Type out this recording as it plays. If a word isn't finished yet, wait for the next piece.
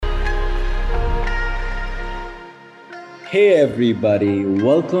Hey everybody,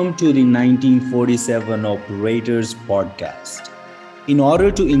 welcome to the 1947 Operators Podcast. In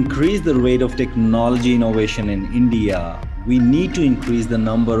order to increase the rate of technology innovation in India, we need to increase the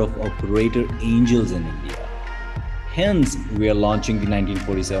number of operator angels in India. Hence, we are launching the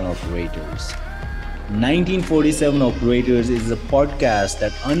 1947 Operators. 1947 Operators is a podcast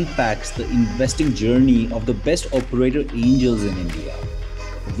that unpacks the investing journey of the best operator angels in India.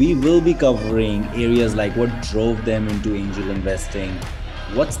 We will be covering areas like what drove them into angel investing,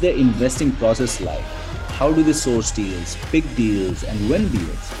 what's their investing process like, how do they source deals, pick deals, and win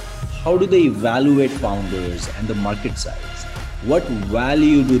deals, how do they evaluate founders and the market size, what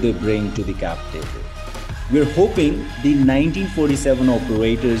value do they bring to the cap table. We're hoping the 1947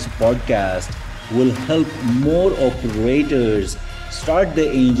 Operators podcast will help more operators start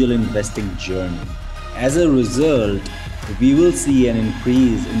their angel investing journey. As a result, we will see an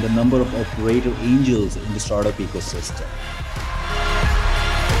increase in the number of operator angels in the startup ecosystem.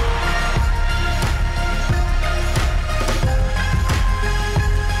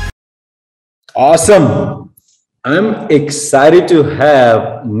 Awesome. I'm excited to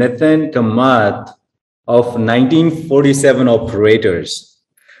have Nitin Kamath of 1947 Operators.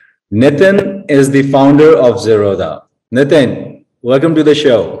 Nitin is the founder of Zerodha. Nitin, welcome to the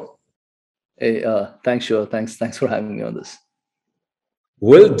show. Hey, thanks, sure. Thanks for having me on this.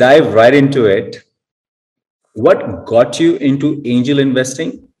 We'll dive right into it. What got you into angel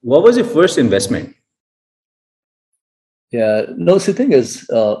investing? What was your first investment? Yeah, no, see, the thing is,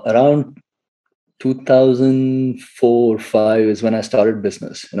 around 2004, 5 is when I started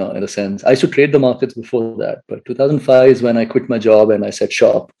business, in a sense. I used to trade the markets before that, but 2005 is when I quit my job and I set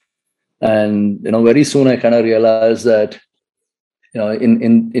shop. And, very soon I kind of realized that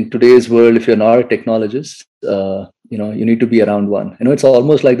in today's world, if you're not a technologist, you need to be around one. It's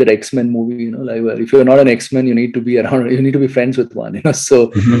almost like that X-Men movie, like where if you're not an X-Men, you need to be around, you need to be friends with one, So,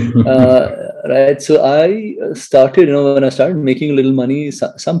 right. So I started, when I started making a little money,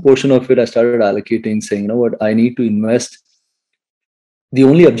 some portion of it I started allocating, saying, what, I need to invest. The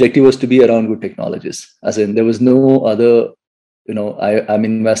only objective was to be around good technologists, as in there was no other I'm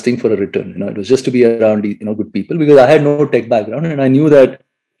investing for a return. It was just to be around, good people, because I had no tech background and I knew that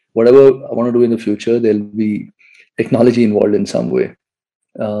whatever I want to do in the future, there'll be technology involved in some way.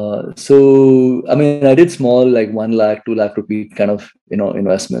 So, I did small, like 1 lakh, 2 lakh rupee kind of,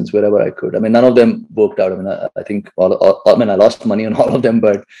 investments wherever I could. None of them worked out. I think I lost money on all of them,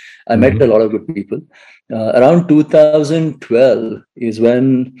 but I met a lot of good people. Around 2012 is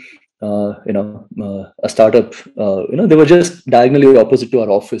when a startup, they were just diagonally opposite to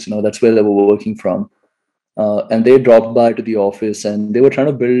our office, that's where they were working from. And they dropped by to the office and they were trying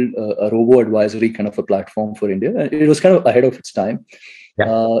to build a robo advisory kind of a platform for India. And it was kind of ahead of its time.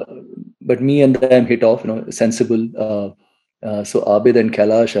 Yeah. But me and them hit off, sensible. So Abid and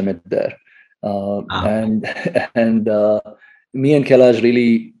Kailash, I met there. And me and Kailash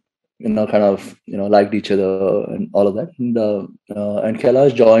really liked each other and all of that. And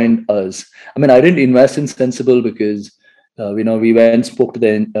Kailash joined us. I didn't invest in Sensible because, we went and spoke to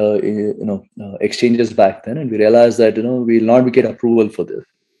the, exchanges back then, and we realized that, we'll not get approval for this.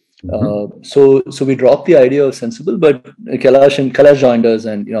 So we dropped the idea of Sensible, but Kailash joined us,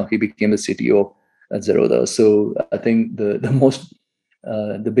 and, he became the CTO at Zerodha. So I think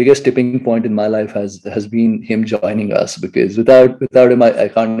the biggest tipping point in my life has been him joining us, because without him, I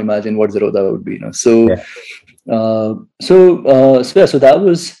can't imagine what Zerodha would be. So that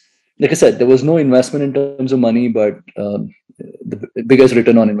was, like I said, there was no investment in terms of money, but the biggest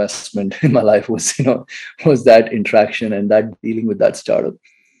return on investment in my life was that interaction and that dealing with that startup.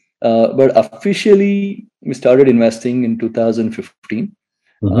 But officially, we started investing in 2015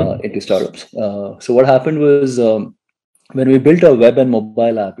 into startups. So what happened was, when we built our web and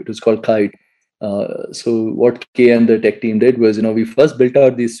mobile app, it was called Kite. So what Kay and the tech team did was, we first built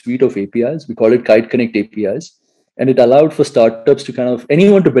out this suite of APIs. We called it Kite Connect APIs. And it allowed for startups to kind of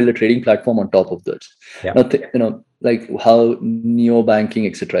anyone to build a trading platform on top of that. Yeah. Like how neobanking,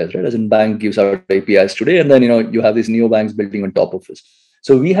 etc. is, right? As in bank gives out APIs today, and then, you have these neobanks building on top of it.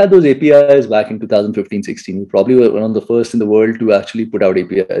 So we had those APIs back in 2015-16. We probably were one of the first in the world to actually put out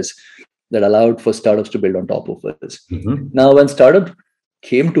APIs that allowed for startups to build on top of it. Now, when startup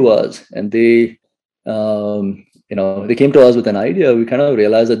came to us and they came to us with an idea, we kind of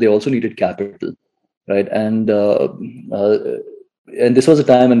realized that they also needed capital, right? And this was a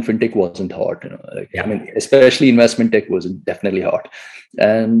time when fintech wasn't hot, especially investment tech wasn't definitely hot.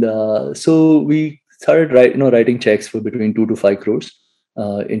 And so we started writing checks for between 2 to 5 crores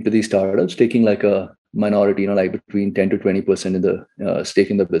into these startups, taking like a minority, like between 10 to 20% in the stake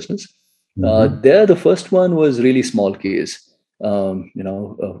in the business. There, the first one was really small case,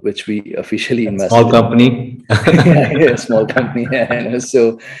 which we officially invested Small company. yeah, small company. And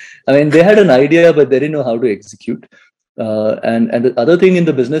so, I mean, they had an idea, but they didn't know how to execute. And the other thing in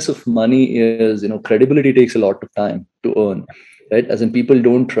the business of money is, credibility takes a lot of time to earn, right? As in, people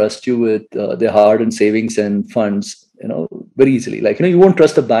don't trust you with their hard-earned savings and funds, very easily. Like, you won't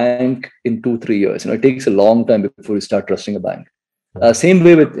trust a bank in 2-3 years. It takes a long time before you start trusting a bank. Same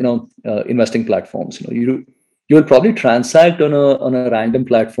way with, investing platforms. You will probably transact on a random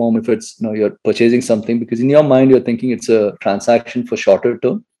platform if it's, you're purchasing something, because in your mind you're thinking it's a transaction for shorter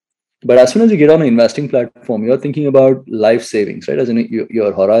term. But as soon as you get on an investing platform, you're thinking about life savings, right? As in,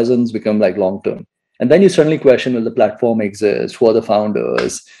 your horizons become like long term. And then you suddenly question, will the platform exist? Who are the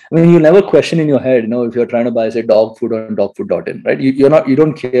founders? I mean, you never question in your head, if you're trying to buy, say, dog food on dogfood.in, right? You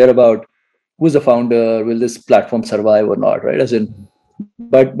don't care about who's the founder, will this platform survive or not, right? As in,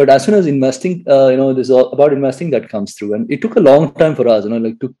 but as soon as investing, this is all about investing that comes through. And it took a long time for us,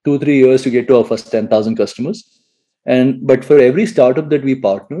 like took 2-3 years to get to our first 10,000 customers. But for every startup that we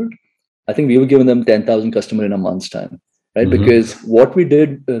partnered, I think we were giving them 10,000 customers in a month's time, right? Because what we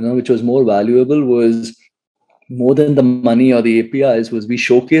did, which was more valuable, was more than the money or the APIs, was we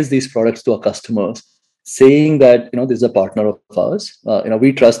showcase these products to our customers, saying that, this is a partner of ours.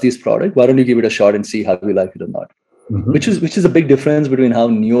 We trust this product. Why don't you give it a shot and see how we like it or not? Which is a big difference between how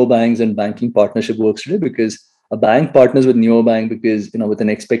neobanks and banking partnership works today, because a bank partners with neobank because, with an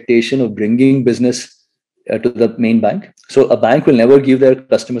expectation of bringing business to the main bank. So a bank will never give their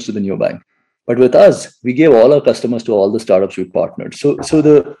customers to the neobank. But with us, we gave all our customers to all the startups we partnered. So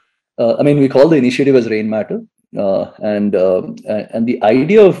we call the initiative as Rainmatter. And the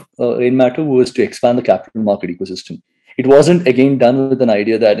idea of Rainmatter was to expand the capital market ecosystem. It wasn't, again, done with an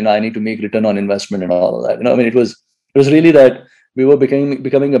idea that, I need to make return on investment and all of that. It was really that we were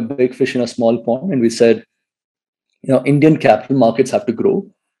becoming a big fish in a small pond, and we said, Indian capital markets have to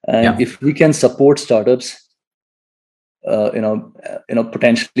grow, and if we can support startups,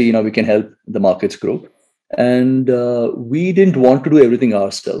 potentially, we can help the markets grow. And we didn't want to do everything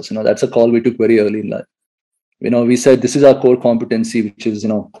ourselves. That's a call we took very early in life. We said this is our core competency, which is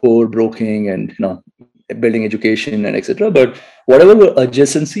core broking and building education and etc. But whatever were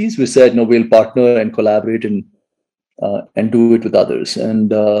adjacencies, we said no, we'll partner and collaborate and do it with others.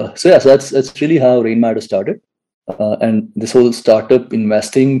 And so that's really how Rainmatter started. And this whole startup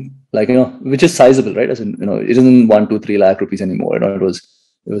investing, which is sizable, right? As in, it isn't 1, 2, 3 lakh rupees anymore. It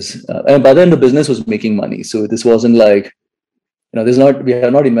was, and by then the business was making money. So this wasn't like, we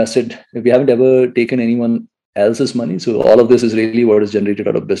have not invested, we haven't ever taken anyone else's money. So all of this is really what is generated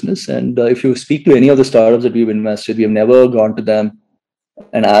out of business. And if you speak to any of the startups that we've invested, we have never gone to them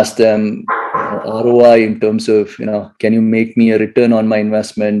and asked them ROI in terms of, can you make me a return on my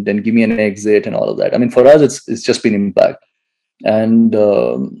investment and give me an exit and all of that. For us, it's just been impact. And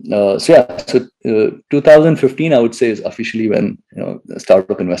so 2015, I would say, is officially when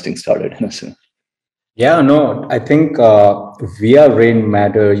startup investing started. So. Yeah, no, I think via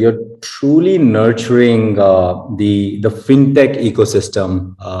Rainmatter, you're truly nurturing the fintech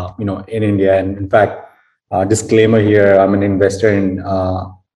ecosystem, in India. And in fact, disclaimer here: I'm an investor in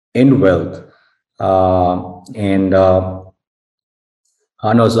Wealth,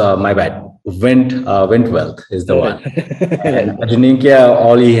 my bad. Went Wealth is the one. And Ajinkya,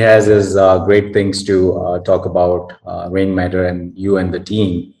 all he has is great things to talk about Rainmatter and you and the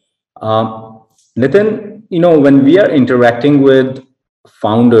team. Nitin, when we are interacting with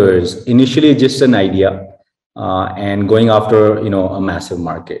founders, initially just an idea and going after, a massive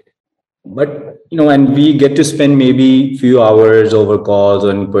market. But, when we get to spend maybe few hours over calls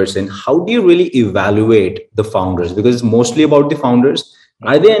or in person, how do you really evaluate the founders? Because it's mostly about the founders.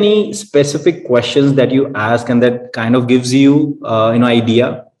 Are there any specific questions that you ask and that kind of gives you,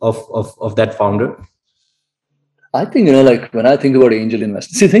 idea of that founder? I think, when I think about angel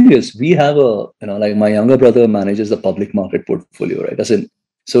investors, the thing is, we have my younger brother manages the public market portfolio, right?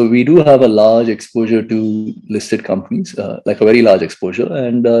 So we do have a large exposure to listed companies, like a very large exposure.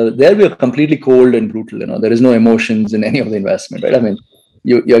 And there we are completely cold and brutal. There is no emotions in any of the investment, right?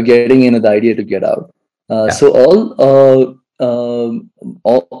 You're getting in with the idea to get out. So all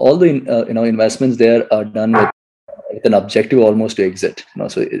the investments there are done with an objective almost to exit.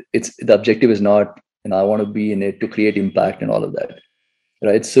 So it's the objective is not, I want to be in it to create impact and all of that,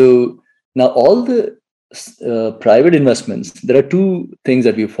 right? So now all the private investments, there are two things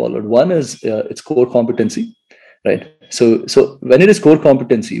that we followed. One is it's core competency, right? So when it is core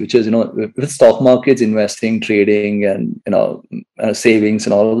competency, which is with stock markets, investing, trading, and savings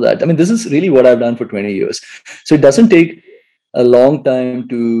and all of that. This is really what I've done for 20 years. So it doesn't take a long time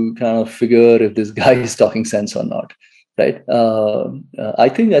to kind of figure if this guy is talking sense or not, right? I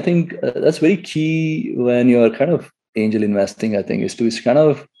think that's very key when you're kind of angel investing. I think is to kind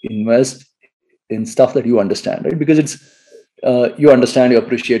of invest in stuff that you understand, right? Because it's you understand, you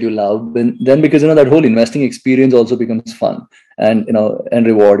appreciate, you love, and then because that whole investing experience also becomes fun and and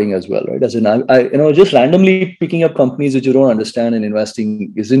rewarding as well, right? As in, I just randomly picking up companies which you don't understand and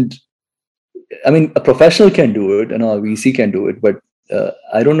investing isn't. I mean, a professional can do it, a VC can do it, but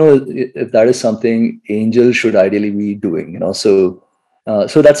I don't know if that is something angels should ideally be doing. So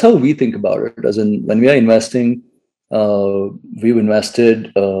that's how we think about it. As in, when we are investing, we've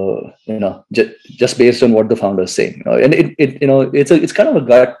invested, just based on what the founder is saying, and it's kind of a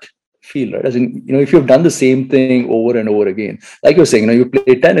gut feel, right? As in, if you've done the same thing over and over again, like you're saying, you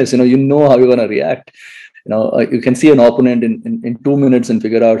play tennis, you know how you're going to react. You can see an opponent in 2 minutes and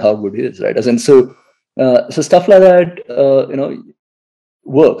figure out how good he is, right? As in, so stuff like that,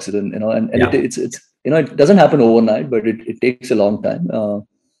 works, and it's it doesn't happen overnight, but it takes a long time.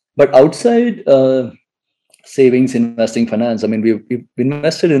 But outside savings, investing, finance, I mean, we've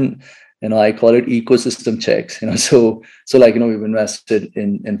invested in, I call it ecosystem checks. So like, we've invested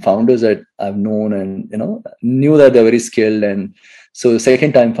in founders that I've known and knew that they're very skilled, and so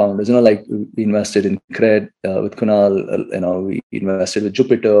second time founders, like we invested in Cred with Kunal, we invested with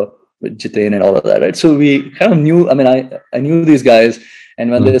Jupiter with Jitain and all of that, right? So we kind of knew. I mean, I knew these guys, and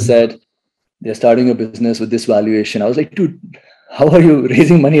when they said they're starting a business with this valuation, I was like, dude, how are you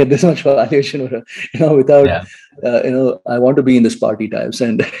raising money at this much valuation? Without I want to be in this party types,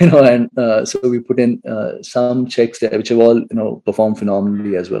 and so we put in some checks there, which have all performed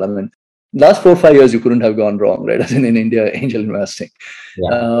phenomenally as well. I mean, last 4 or 5 years, you couldn't have gone wrong, right? As in India, angel investing.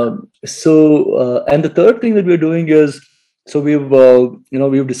 And the third thing that we're doing is, so we've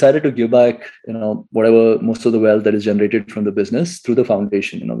decided to give back, whatever, most of the wealth that is generated from the business through the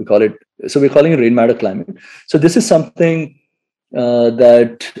foundation. We're calling it Rain Matter Climate. So this is something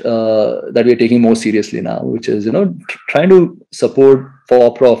that we're taking more seriously now, which is trying to support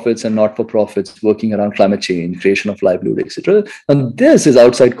for-profits and not-for-profits working around climate change, creation of livelihood, etc. And this is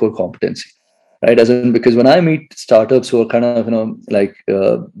outside core competency, right? As in, because when I meet startups who are kind of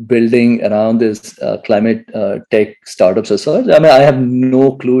building around this climate tech startups as such, I mean, I have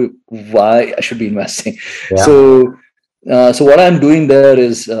no clue why I should be investing. So what I'm doing there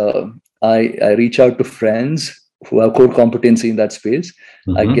is I reach out to friends who have core competency in that space.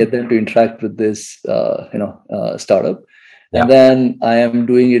 I get them to interact with this, startup. And then I am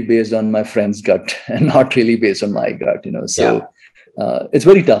doing it based on my friend's gut and not really based on my gut, So it's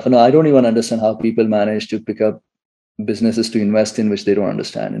very tough. I don't even understand how people manage to pick up businesses to invest in which they don't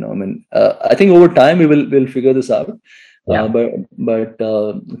understand. I mean, I think over time we'll figure this out. But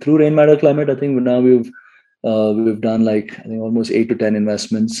through Rain Matter Climate, I think now we've done like, I think, almost 8 to 10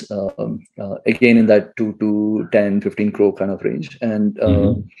 investments, again in that 2 to 10, 15 crore kind of range. And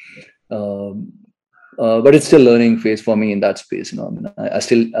but it's still learning phase for me in that space. I mean, I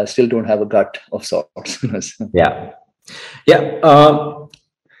still don't have a gut of sorts.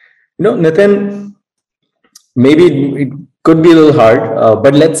 Nitin, maybe it could be a little hard,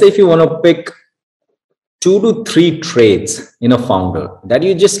 but let's say if you want to pick 2 to 3 traits in a founder that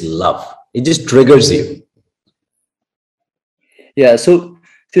you just love, it just triggers you. Yeah. So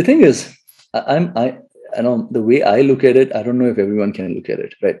the thing is, I know the way I look at it, I don't know if everyone can look at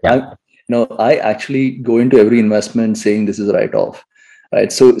it, right? I actually go into every investment saying this is a write-off,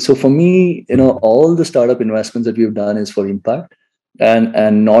 right? So for me, all the startup investments that we've done is for impact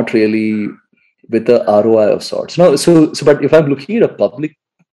and not really with the ROI of sorts. But if I'm looking at a public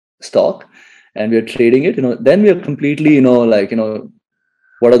stock and we're trading it, then we are completely,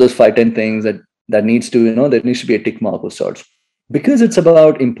 what are those 5-10 things that needs to, there needs to be a tick mark of sorts. Because it's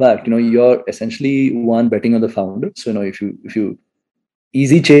about impact, you're essentially betting on the founder. So, if you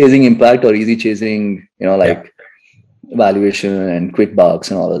easy chasing impact or easy chasing, valuation and quick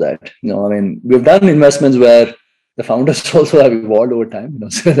bucks and all of that. I mean, we've done investments where the founders also have evolved over time.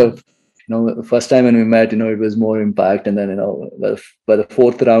 So the first time when we met, it was more impact, and then by the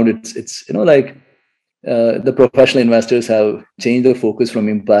fourth round, it's the professional investors have changed the focus from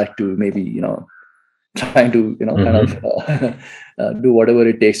impact to maybe trying to kind of do whatever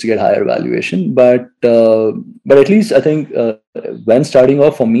it takes to get higher valuation. But at least I think when starting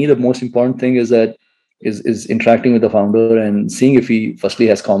off, for me, the most important thing is interacting with the founder and seeing if he firstly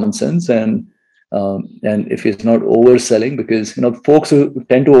has common sense and if he's not overselling, because folks who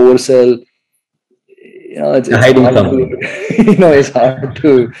tend to oversell, it's hard to, it's hard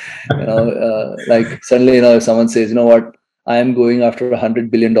to like suddenly if someone says, what, I am going after $100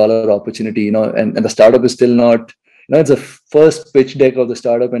 billion opportunity, and the startup is still not, it's a first pitch deck of the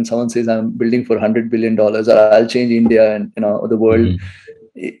startup, and someone says, I'm building for $100 billion, or I'll change India and the world.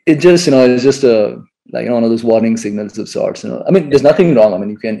 It just it's just a like one of those warning signals of sorts. I mean, there's nothing wrong. I mean,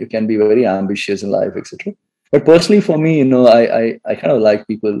 you can be very ambitious in life, etc. But personally, for me, I kind of like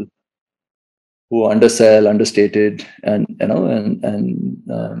people who undersell, understated, and I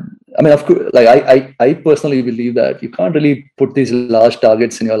mean, of course, like I personally believe that you can't really put these large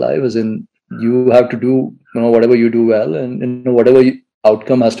targets in your life, as in you have to do whatever you do well, and whatever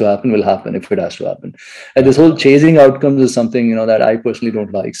outcome has to happen will happen if it has to happen. And this whole chasing outcomes is something that I personally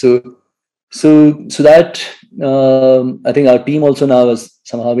don't like. So that I think our team also now has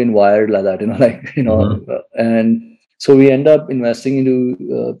somehow been wired like that, and so we end up investing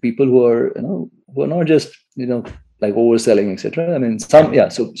into people who are not just like overselling, etc. I mean, some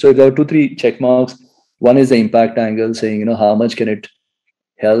So if there are 2-3 check marks. One is the impact angle, saying how much can it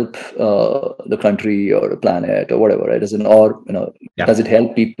help the country or the planet or whatever, right? Does it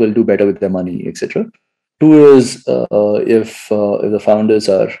help people do better with their money, etc. 2 is if the founders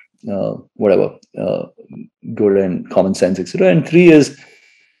are good and common sense, etc. And 3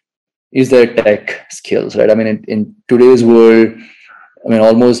 is their tech skills, right? I mean, in today's world, I mean,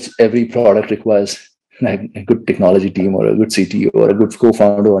 almost every product requires like a good technology team or a good CTO or a good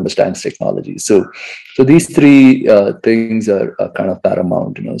co-founder who understands technology. So these 3 things are kind of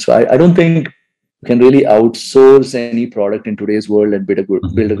paramount. So I don't think you can really outsource any product in today's world and build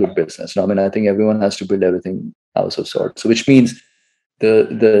a good business. I mean, I think everyone has to build everything house of sorts. So which means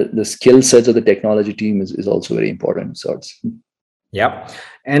the skill sets of the technology team is also very important sorts. Yeah.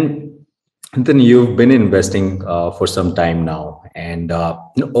 And then you've been investing for some time now, and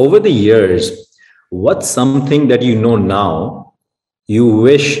over the years, what's something that now you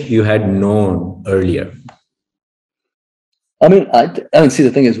wish you had known earlier? I mean, see,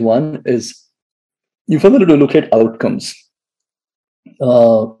 the thing is, one is if I'm going to look at outcomes,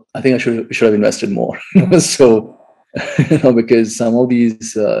 I think I should have invested more. So because some of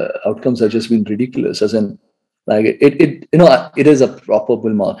these outcomes have just been ridiculous, as in like it is a proper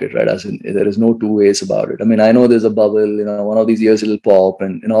bull market, right? As in there is no 2 ways about it. I mean, I know there's a bubble, one of these years it'll pop,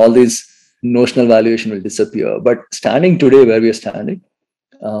 and all these notional valuation will disappear. But standing today where we are standing,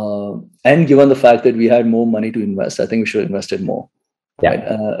 and given the fact that we had more money to invest, I think we should have invested more. Yeah. Right?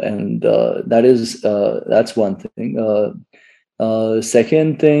 And that's one thing.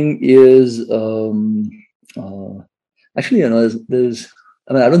 Second thing is actually, there's.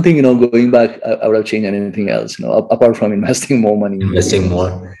 I mean, I don't think going back, I would have changed anything else. Apart from investing more money. Investing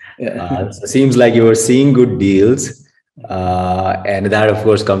more. Yeah. It seems like you were seeing good deals, and that of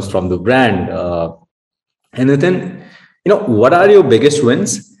course comes from the brand. And then, what are your biggest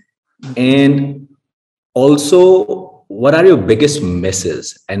wins, and also what are your biggest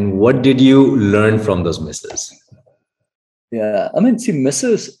misses, and what did you learn from those misses? Yeah, I mean, see,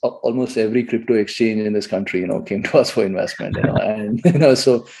 misses, almost every crypto exchange in this country, came to us for investment, and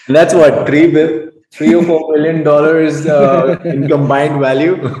so and that's what $3 or $4 million in combined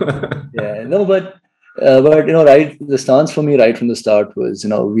value. Yeah, no, but right, the stance for me right from the start was,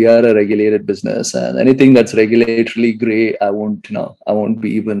 we are a regulated business, and anything that's regulatorily gray, I won't be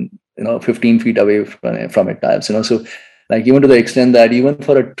even 15 feet away from it types. So. Like even to the extent that even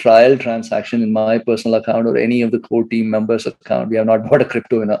for a trial transaction in my personal account or any of the core team members' account, we have not bought a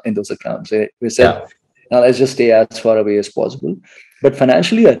crypto in those accounts. We said, now let's just stay as far away as possible. But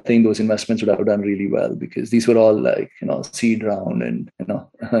financially, I think those investments would have done really well, because these were all like seed round and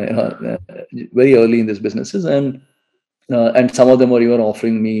very early in these businesses, and some of them were even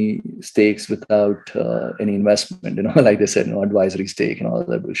offering me stakes without any investment. Like they said, advisory stake and all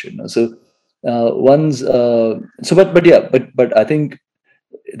that bullshit. So. But I think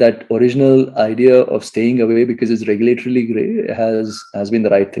that original idea of staying away because it's regulatorily gray has been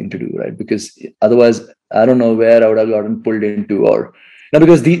the right thing to do, right? Because otherwise, I don't know where I would have gotten pulled into, or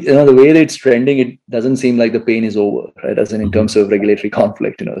because the way that it's trending, it doesn't seem like the pain is over, right? As in terms of regulatory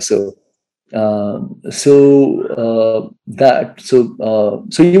conflict, So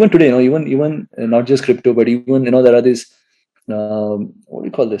even today, even not just crypto, but even there are these what do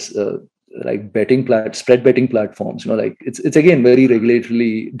you call this? Like spread betting platforms, like it's again very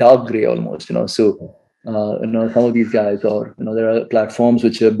regulatorily dark gray almost, So some of these guys, or there are platforms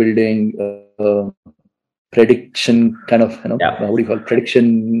which are building prediction kind of what do you call it?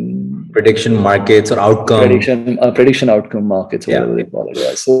 prediction markets or outcome prediction outcome markets, or whatever they call it.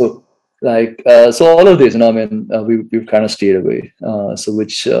 Yeah. So so all of this, I mean, we've kind of stayed away. So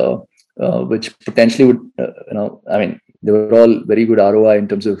which potentially would I mean, they were all very good ROI in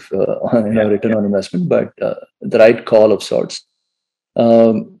terms of return on investment, but the right call of sorts.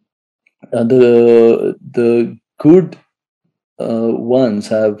 The good ones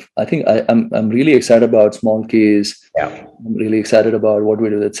have, I think I'm really excited about Small Case. Yeah. I'm really excited about what we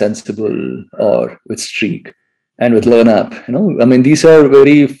do with Sensible or with Streak and with LearnApp. I mean, these are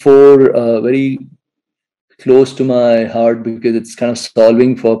very close to my heart because it's kind of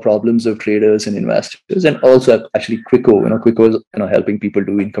solving for problems of traders and investors, and also actually Quico. Quico is helping people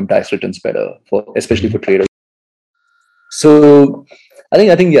do income tax returns better especially for traders. So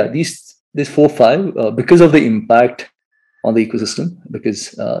I think yeah, these 4 5 because of the impact on the ecosystem, because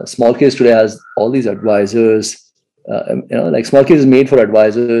Small Case today has all these advisors. Like Small Case is made for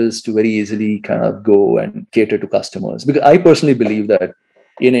advisors to very easily kind of go and cater to customers. Because I personally believe that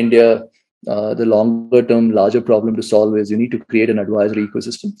in India, the longer term, larger problem to solve is you need to create an advisory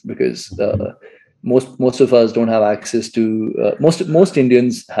ecosystem, because most of us don't have access to most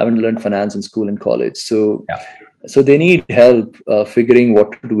Indians haven't learned finance in school and college, so Yeah. so they need help figuring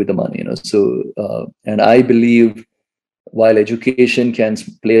what to do with the money. And I believe while education can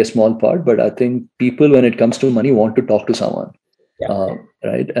play a small part, but I think people, when it comes to money, want to talk to someone. Yeah.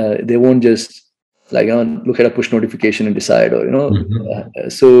 Right? They won't just look at a push notification and decide, or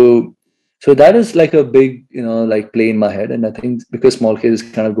so that is like a big like play in my head. And I think because Small Case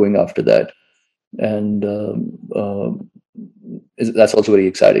is kind of going after that, and that's also very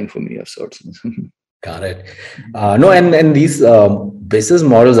exciting for me of sorts. Got it. No, and these business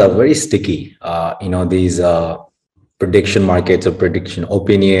models are very sticky. These prediction markets or prediction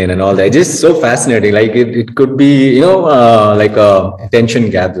opinion and all that. Just so fascinating. Like it could be, like a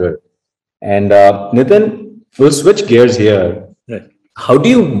attention gatherer. And Nitin, we'll switch gears here. Right. How do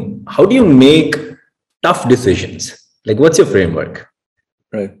you make tough decisions? Like, what's your framework?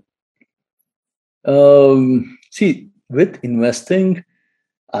 Right. See, with investing,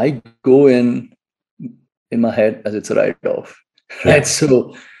 I go in my head as it's a write-off, right? Yeah.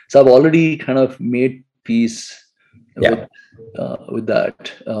 So I've already kind of made peace with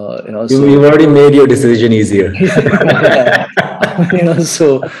that. You've already made your decision easier.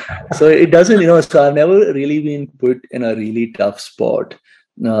 So it doesn't. So I've never really been put in a really tough spot,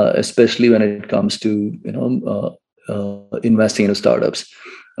 especially when it comes to investing in startups.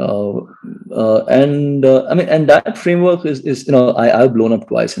 And that framework is I've blown up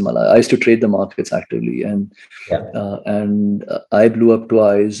twice in my life. I used to trade the markets actively, and I blew up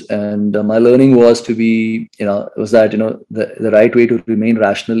twice. And my learning was that the right way to remain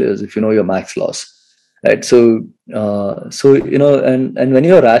rational is if you know your max loss, right? So and when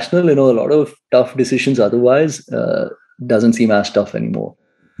you're rational, a lot of tough decisions otherwise doesn't seem as tough anymore.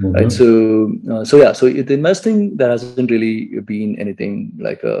 Mm-hmm. Right. So with investing, there hasn't really been anything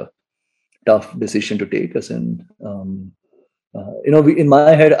like a tough decision to take. As in, in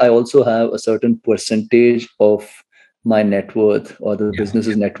my head, I also have a certain percentage of my net worth or the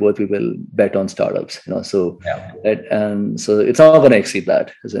business's net worth we will bet on startups. Right, and so it's not going to exceed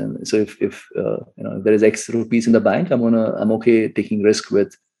that. As in, so if there is X rupees in the bank, I'm okay taking risk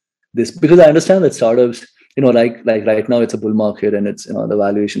with this, because I understand that startups, like right now it's a bull market and it's the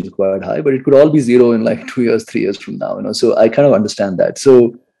valuation is quite high, but it could all be zero in like 2 years, 3 years from now. So I kind of understand that.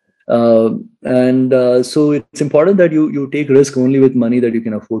 So so it's important that you take risk only with money that you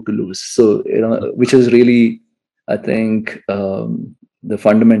can afford to lose. So which is really, I think, the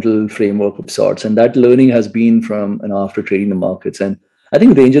fundamental framework of sorts, and that learning has been from after trading the markets. And I think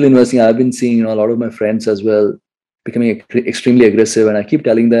with angel investing, I've been seeing a lot of my friends as well becoming extremely aggressive, and I keep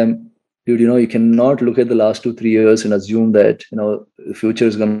telling them, dude, you cannot look at the last 2-3 years and assume that the future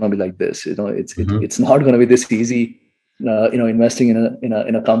is going to be like this. It's not going to be this easy. Investing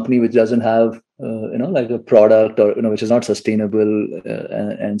in a company which doesn't have like a product, or which is not sustainable,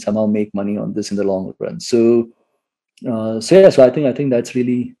 and somehow make money on this in the long run. So I think that's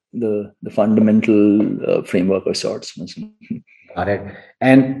really the fundamental framework of sorts. Got it.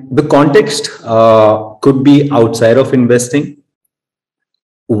 And the context could be outside of investing.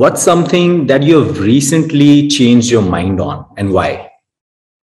 What's something that you have recently changed your mind on, and why?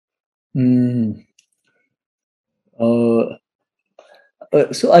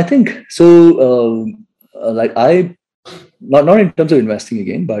 So I think like I not in terms of investing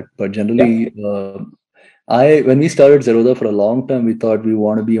again, but generally, when we started Zerodha, for a long time we thought we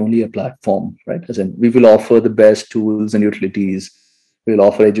want to be only a platform, right? As in, we will offer the best tools and utilities, we'll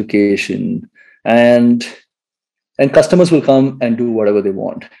offer education, and customers will come and do whatever they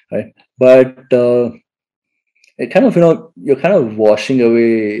want, right? But it kind of you're kind of washing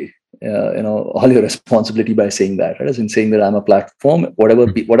away all your responsibility by saying that, right? As in saying that I'm a platform, whatever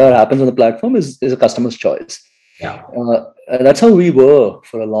happens on the platform is a customer's choice. Yeah. That's how we were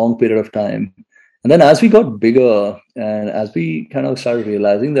for a long period of time. And then as we got bigger and as we kind of started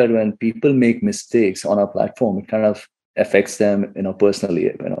realizing that when people make mistakes on our platform, it kind of affects them,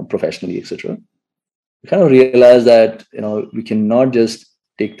 personally, professionally, etc. We kind of realized that, we cannot just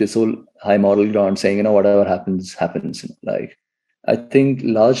take this whole high moral ground saying, whatever happens, happens. Like, I think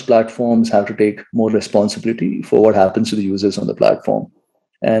large platforms have to take more responsibility for what happens to the users on the platform.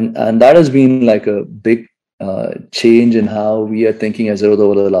 And that has been like a big change in how we are thinking as Zerodha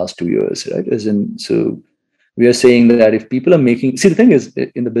over the last 2 years, right? So we are saying that if people are making, see, the thing is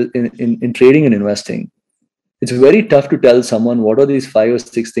in trading and investing, it's very tough to tell someone what are these 5 or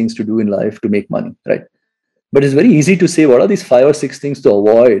 6 things to do in life to make money, right? But it's very easy to say what are these 5 or 6 things to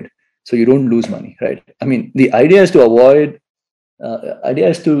avoid so you don't lose money, right? I mean, the idea is to avoid. Idea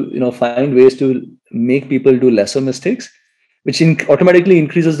is to find ways to make people do lesser mistakes, which automatically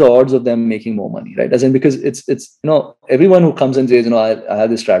increases the odds of them making more money, right? As in, because it's everyone who comes and says, I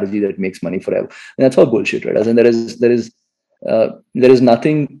have this strategy that makes money forever, and that's all bullshit, right? As in, there is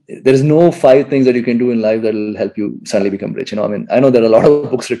nothing, there is no 5 things that you can do in life that will help you suddenly become rich. I mean, I know there are a lot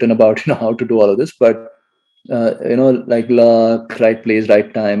of books written about how to do all of this, but like luck, right place,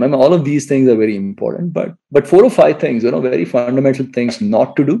 right time. I mean, all of these things are very important, but 4 or 5 things, very fundamental things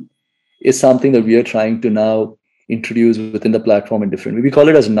not to do, is something that we are trying to now introduce within the platform in different way. We call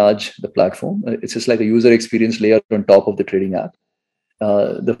it as Nudge, the platform. It's just like a user experience layer on top of the trading app.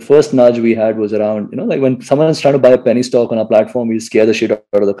 The first nudge we had was around, like when someone is trying to buy a penny stock on our platform, we scare the shit out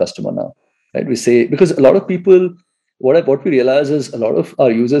of the customer now, right? We say, because a lot of people, what we realize is a lot of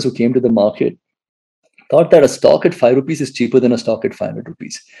our users who came to the market thought that a stock at 5 rupees is cheaper than a stock at 500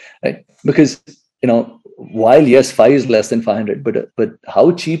 rupees, right? Because, while yes, 5 is less than 500, but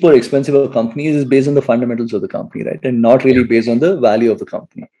how cheap or expensive a company is based on the fundamentals of the company, right? And not really based on the value of the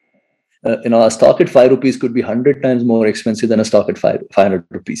company. A stock at 5 rupees could be 100 times more expensive than a stock at 500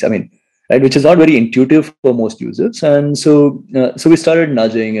 rupees. I mean, right, which is not very intuitive for most users. And so we started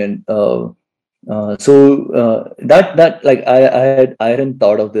nudging, and that like I hadn't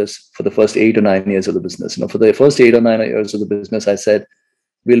thought of this for the first 8 or 9 years of the business. For the first 8 or 9 years of the business, I said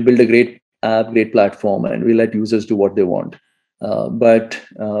we'll build a great app, great platform, and we'll let users do what they want. But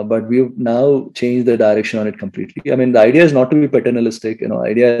we've now changed the direction on it completely. I mean, the idea is not to be paternalistic. The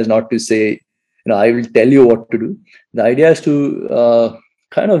idea is not to say, I will tell you what to do. The idea is to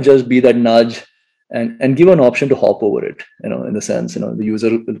kind of just be that nudge and give an option to hop over it. In the sense, the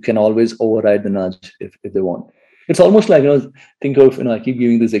user can always override the nudge if they want. It's almost like, think of, I keep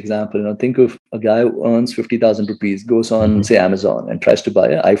giving this example. Think of a guy who earns 50,000 rupees, goes on, say, Amazon, and tries to buy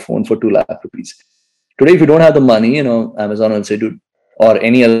an iPhone for 2 lakh rupees. Today, if you don't have the money, Amazon will say, dude, or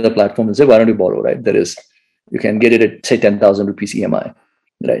any other platform will say, why don't you borrow, right? You can get it at, say, 10,000 rupees EMI,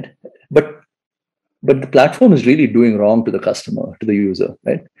 right? But the platform is really doing wrong to the customer, to the user,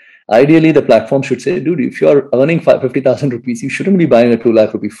 right? Ideally, the platform should say, dude, if you're earning 50,000 rupees, you shouldn't be buying a 2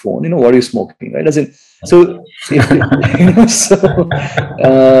 lakh rupee phone. What are you smoking, right? So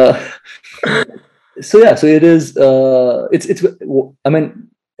it is. I mean,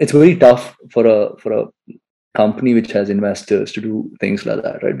 it's very tough for a company which has investors to do things like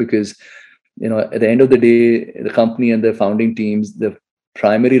that, right? Because at the end of the day, the company and the founding teams, the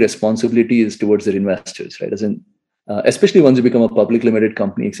primary responsibility is towards their investors, right? Especially once you become a public limited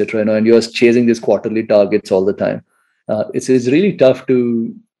company, etc. And you're chasing these quarterly targets all the time. It's really tough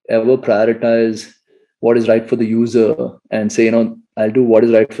to ever prioritize what is right for the user and say, I'll do what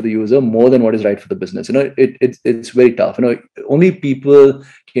is right for the user more than what is right for the business. It's very tough. Only people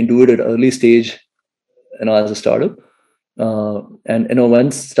can do it at early stage, as a startup. And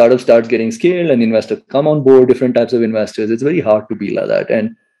once startup starts getting scaled and investors come on board, different types of investors, it's very hard to be like that.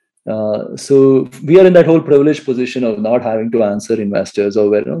 And so we are in that whole privileged position of not having to answer investors, or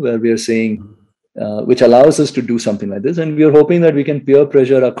where we are saying, which allows us to do something like this. And we are hoping that we can peer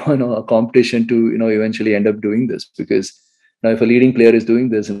pressure a competition to eventually end up doing this, because if a leading player is doing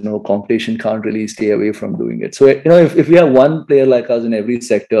this, competition can't really stay away from doing it. So if we have one player like us in every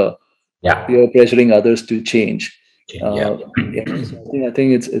sector, we are pressuring others to change. So I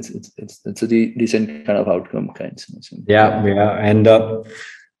think it's a decent kind of outcome, And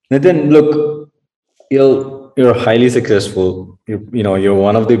Nitin, look, you're highly successful. You're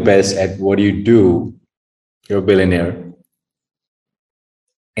one of the best at what you do. You're a billionaire.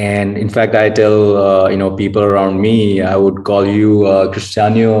 And in fact, I tell people around me, I would call you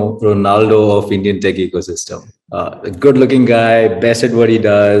Cristiano Ronaldo of Indian tech ecosystem. A good-looking guy, best at what he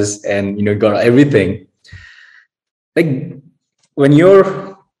does, and got everything. Like when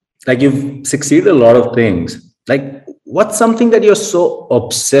you've succeeded a lot of things. Like, what's something that you're so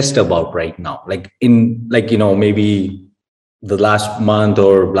obsessed about right now? Like maybe the last month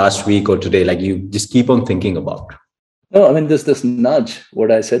or last week or today, like you just keep on thinking about? No, I mean this nudge,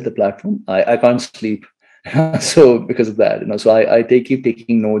 what I said, the platform, I can't sleep. So because of that, so I keep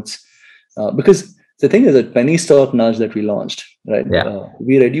taking notes, because the thing is that penny stock nudge that we launched, right? Yeah.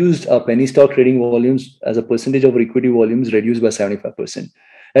 We reduced our penny stock trading volumes as a percentage of equity volumes reduced by 75%.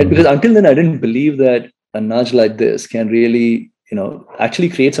 Right? Because until then, I didn't believe that a nudge like this can really, actually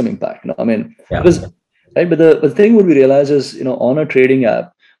create some impact. I mean, because right, but the thing what we realize is, on a trading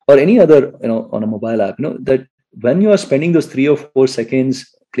app or any other, on a mobile app, that when you are spending those 3 or 4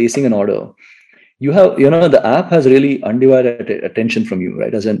 seconds placing an order, you have, the app has really undivided attention from you,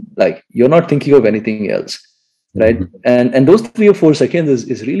 right? As in, like, you're not thinking of anything else, right? And those 3 or 4 seconds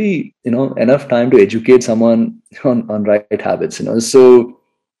is really, enough time to educate someone on right habits, so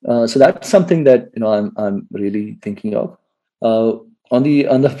that's something that, I'm really thinking of. On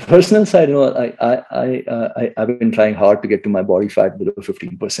the personal side, I've been trying hard to get to my body fat below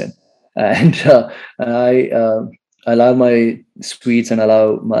 15%, and I allow my sweets and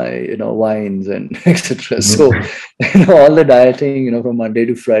allow my wines and etc. So all the dieting from Monday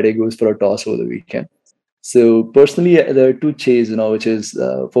to Friday goes for a toss over the weekend. So personally, there are two chains, which is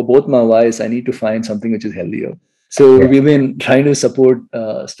for both my wives, I need to find something which is healthier. So we've been trying to support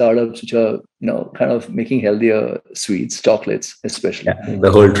startups which are, kind of making healthier sweets, chocolates, especially. Yeah,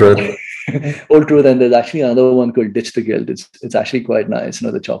 the whole truth. Whole truth. And there's actually another one called Ditch the Guilt. It's actually quite nice,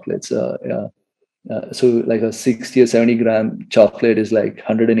 the chocolates. So like a 60 or 70 gram chocolate is like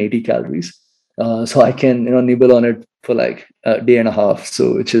 180 calories. So I can, nibble on it for like a day and a half.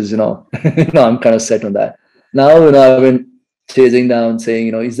 So which is, I'm kind of set on that. Now, I've been chasing down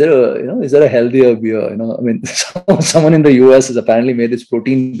saying, is there a healthier beer? I mean, someone in the US has apparently made this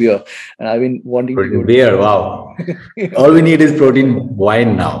protein beer, and I've been wanting protein beer. Wow. All we need is protein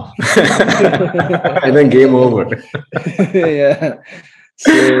wine now. And then game over. Yeah.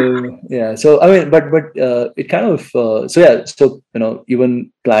 So I mean, but it kind of so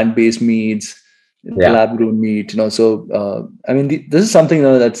even plant-based meats, lab-grown meat, so I mean, this is something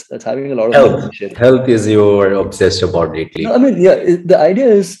that's having a lot of health is you're obsessed about lately. I mean, the idea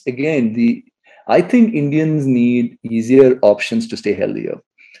is, again, I think Indians need easier options to stay healthier,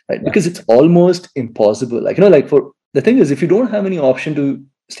 right? Because it's almost impossible. Like, like for the thing is, if you don't have any option to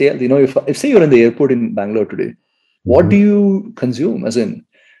stay healthy, if say you're in the airport in Bangalore today, what do you consume? As in,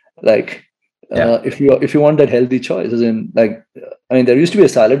 like, if you want that healthy choice, as in, like, I mean, there used to be a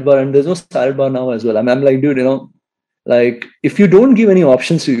salad bar, and there's no salad bar now as well. I mean, I'm like, dude, like, if you don't give any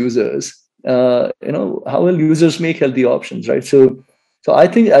options to users, how will users make healthy options, right? So I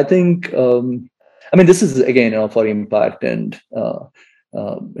think I mean, this is again, for impact, and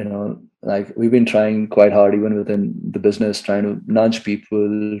like, we've been trying quite hard even within the business, trying to nudge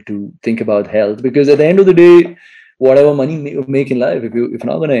people to think about health, because at the end of the day, whatever money you make in life, if you're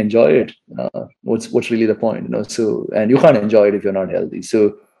not going to enjoy it, what's really the point? So, and you can't enjoy it if you're not healthy.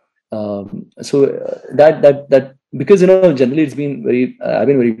 So that because generally it's been I've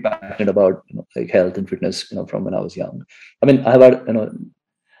been very passionate about like health and fitness from when I was young. I mean,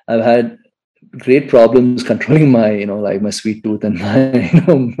 I've had great problems controlling my like my sweet tooth and my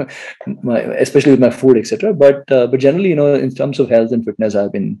especially with my food, etc. But generally, in terms of health and fitness,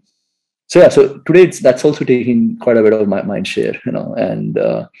 I've been so today that's also taking quite a bit of my mind share, and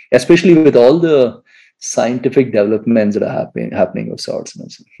especially with all the scientific developments that are happening of sorts.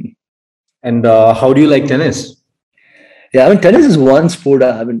 And how do you like tennis? Yeah, I mean, tennis is one sport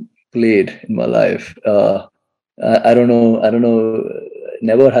I haven't played in my life. I don't know.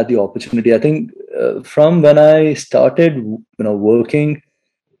 Never had the opportunity. I think from when I started, working,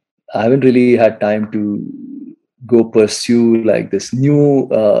 I haven't really had time to go pursue like this new,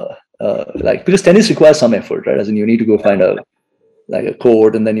 like, because tennis requires some effort, right? As in, you need to go find a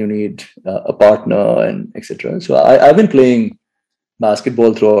court, and then you need a partner, and etc. So I've been playing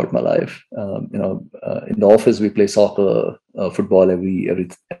basketball throughout my life. In the office we play soccer, football every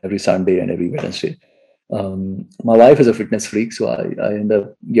Sunday and every Wednesday. My wife is a fitness freak, so I end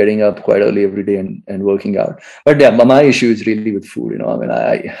up getting up quite early every day and working out. But yeah, my issue is really with food. I mean,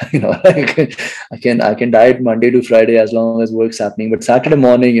 I can diet Monday to Friday as long as work's happening. But Saturday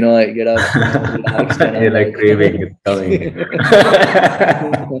morning, I get up, relaxed, and you're like craving it coming.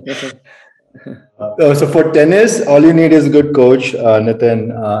 So for tennis, all you need is a good coach,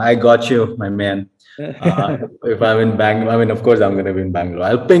 Nitin. I got you, my man. If I'm in Bangalore, I mean, of course, I'm going to be in Bangalore.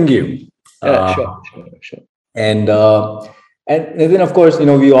 I'll ping you. Sure. And then, of course,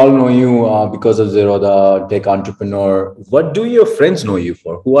 we all know you because of Zero, the tech entrepreneur. What do your friends know you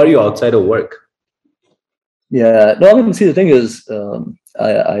for? Who are you outside of work? Yeah, no, I mean, see, the thing is,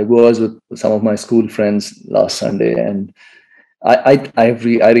 I was with some of my school friends last Sunday, and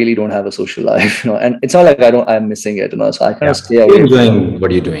I really don't have a social life, and it's not like I'm missing it, so I kind Yeah. of stay You're away enjoying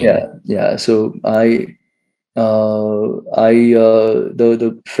what you're doing. yeah. So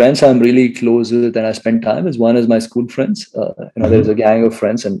the friends I'm really close with and I spend time is, one is my school friends. There's a gang of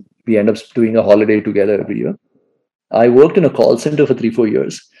friends and we end up doing a holiday together every year. I worked in a call center for 3-4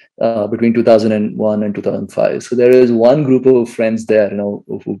 years between 2001 and 2005. So there is one group of friends there,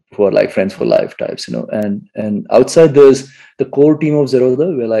 who are like friends for life types, and outside there's the core team of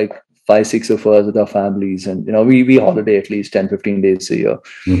Zerodha. We're like 5-6 of us with our families, and we holiday at least 10-15 days a year.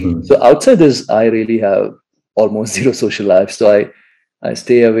 Mm-hmm. So outside this, I really have almost zero social life. So I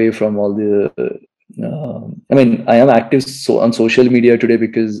stay away from all the. I am active on social media today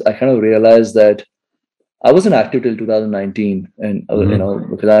because I kind of realized that I wasn't active till 2019, and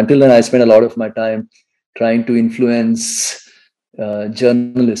because until then I spent a lot of my time trying to influence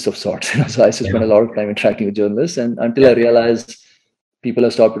journalists of sorts. So I used to spend a lot of time interacting with journalists, and until I realized people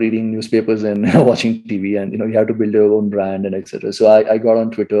have stopped reading newspapers and watching TV, and you have to build your own brand and etc. So I got on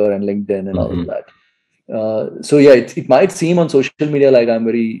Twitter and LinkedIn and all of that. So yeah, it might seem on social media like I'm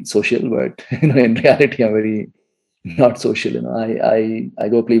very social, but in reality I'm very not social. I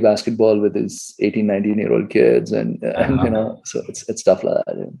go play basketball with these 18-19-year-old kids, and so it's stuff like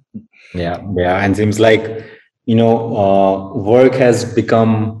that. Yeah, and seems like work has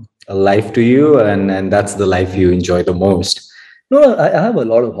become a life to you, and that's the life you enjoy the most. No, I have a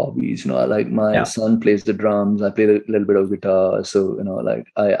lot of hobbies. Like my son plays the drums. I play a little bit of guitar. So like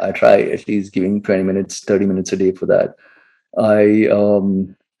I try at least giving 20 minutes, 30 minutes a day for that. I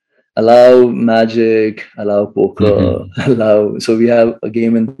allow magic, allow poker, so we have a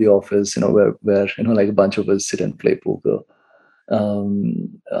game in the office, where like a bunch of us sit and play poker.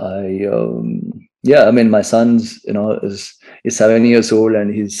 My son's is 7 years old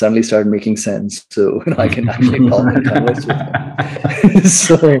and he's suddenly started making sense, so I can actually talk and converse with him.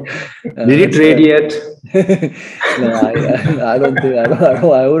 So did he trade yet? No, I don't think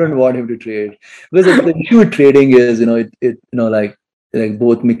I wouldn't want him to trade, because the issue with trading is like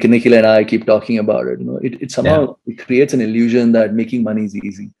both Nikhil and I keep talking about it. It somehow it creates an illusion that making money is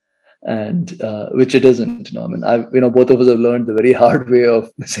easy, and which it isn't. Both of us have learned the very hard way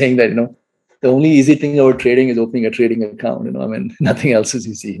of saying that the only easy thing about trading is opening a trading account. Nothing else is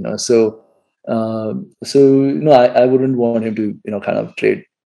easy. So I wouldn't want him to kind of trade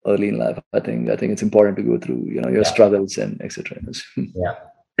early in life. I think it's important to go through your struggles and etc. Yeah.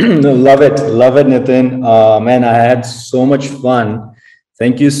 Love it, Nitin. Man, I had so much fun.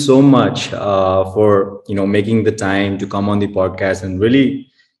 Thank you so much for making the time to come on the podcast and really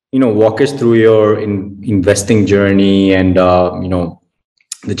walk us through your investing journey, and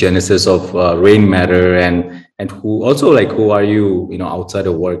the genesis of Rainmatter, and who are you outside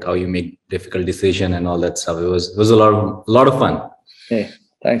of work, how you make difficult decision and all that stuff. It was a lot of fun. Hey,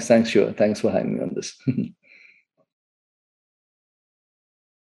 thanks, sure. Thanks for having me on this.